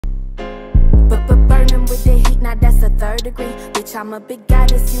now that's a third degree. Bitch, I'm a big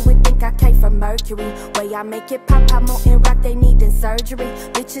goddess, you would think I came from Mercury. Way I make it pop, I'm on rock, they needin' surgery.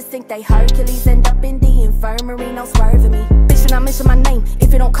 Bitches think they Hercules, end up in the infirmary, no swerving me. Bitch, when I mention my name,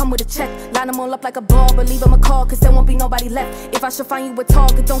 if it don't come with a check, line them all up like a ball, but leave them a call, cause there won't be nobody left. If I should find you a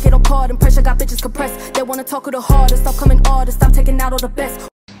target, don't get on card, and pressure got bitches compressed. They wanna talk with the hardest, stop coming harder, stop taking out all the best.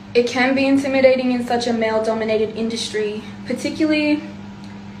 It can be intimidating in such a male-dominated industry, particularly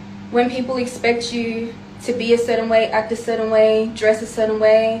when people expect you to be a certain way, act a certain way, dress a certain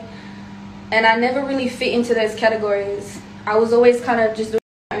way, and I never really fit into those categories. I was always kind of just doing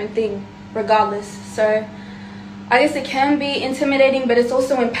my own thing, regardless. So I guess it can be intimidating, but it's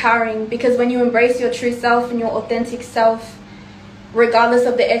also empowering, because when you embrace your true self and your authentic self, regardless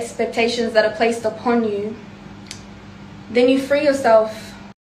of the expectations that are placed upon you, then you free yourself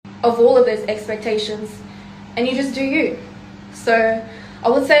of all of those expectations and you just do you. So I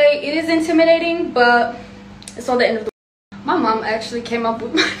would say it is intimidating, but it's not the end of the world. My mom actually came up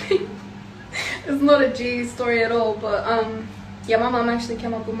with my name. It's not a G story at all, but yeah, my mom actually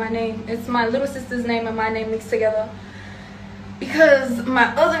came up with my name. It's my little sister's name and my name mixed together, because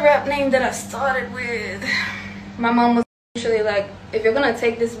my other rap name that I started with, my mom was actually like, if you're gonna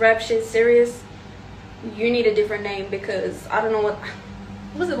take this rap shit serious, you need a different name, because I don't know what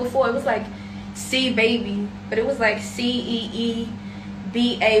was it before. It was like C Baby, but it was like CEEBAYBEE,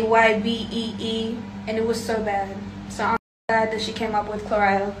 and it was so bad. So I'm glad that she came up with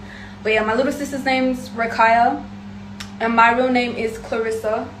CLARIYAH. But yeah, my little sister's name's Rakaya, and my real name is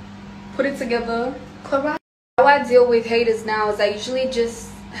Clarissa. Put it together, CLARIYAH. How I deal with haters now is I usually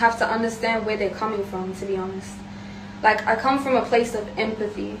just have to understand where they're coming from, to be honest. Like, I come from a place of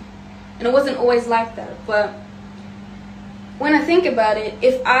empathy, and it wasn't always like that, but when I think about it,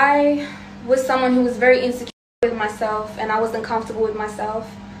 if I was someone who was very insecure with myself and I wasn't comfortable with myself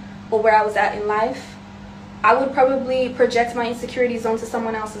or where I was at in life, I would probably project my insecurities onto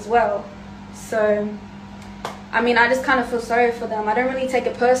someone else as well. So, I mean, I just kind of feel sorry for them. I don't really take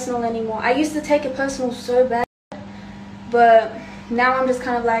it personal anymore. I used to take it personal so bad, but now I'm just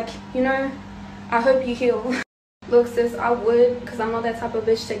kind of like, you know, I hope you heal. Look, sis, I would, because I'm not that type of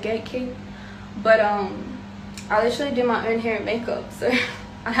bitch to gatekeep, but I literally do my own hair and makeup, so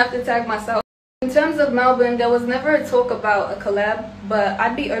I have to tag myself. In terms of Melbourne, there was never a talk about a collab, but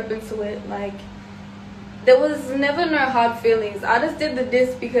I'd be open to it. Like, there was never no hard feelings. I just did the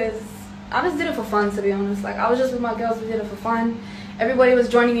diss because I just did it for fun, to be honest. Like, I was just with my girls, we did it for fun. Everybody was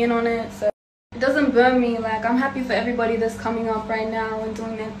joining in on it, so it doesn't burn me. Like, I'm happy for everybody that's coming up right now and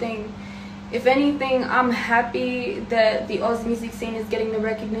doing their thing. If anything, I'm happy that the Oz music scene is getting the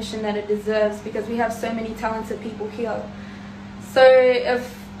recognition that it deserves, because we have so many talented people here. So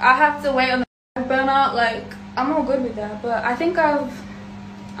if I have to wait on the burnout, like, I'm all good with that. But I think I'm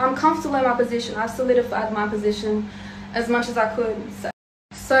comfortable in my position. I've solidified my position as much as I could.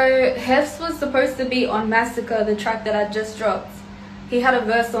 So Hefs was supposed to be on Massacre, the track that I just dropped. He had a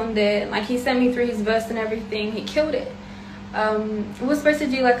verse on there. Like, he sent me through his verse and everything. He killed it. We were supposed to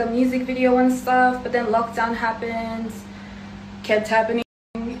do like a music video and stuff, but then lockdown happened, kept happening,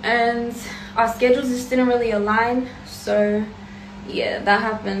 and our schedules just didn't really align. So yeah, that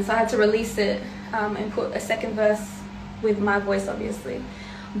happened. So I had to release it and put a second verse with my voice, obviously.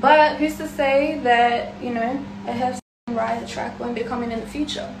 But who's to say that, you know, a Hefs Riot track won't be coming in the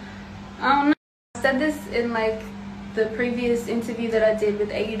future? I don't know. I said this in like the previous interview that I did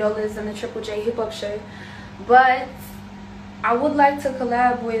with $80 and the Triple J Hip Hop Show, but I would like to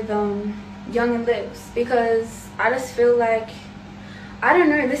collab with Young and Lips, because I just feel like, I don't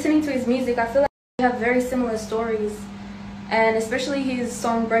know, listening to his music, I feel like we have very similar stories, and especially his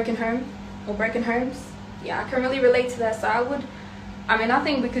song Broken Home, or Broken Homes. Yeah, I can really relate to that. So I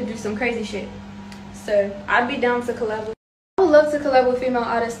think we could do some crazy shit. So I'd be down to collab with. I would love to collab with female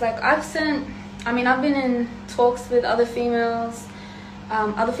artists. Like, I've been in talks with other female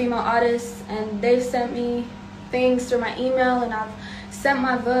artists, and they've sent me things through my email, and I've sent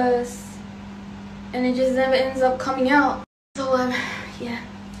my verse, and it just never ends up coming out. So yeah,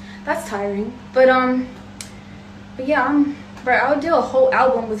 that's tiring. But yeah, bro, I would do a whole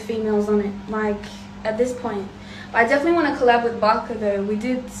album with females on it, like, at this point. But I definitely want to collab with Barker though. We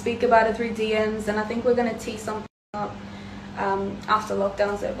did speak about it through DMs, and I think we're gonna tee something up after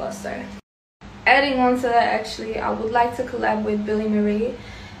lockdown's over. So adding on to that, actually, I would like to collab with Billy Marie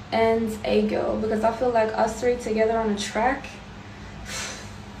and A Girl, because I feel like us three together on a track.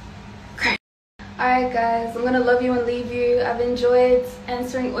 Great. Alright guys, I'm gonna love you and leave you. I've enjoyed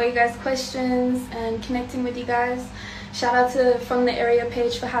answering all you guys' questions and connecting with you guys. Shout out to From the Area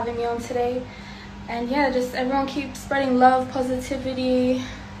page for having me on today. And yeah, just everyone keep spreading love, positivity,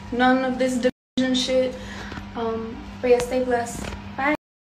 none of this division shit. But yeah, stay blessed.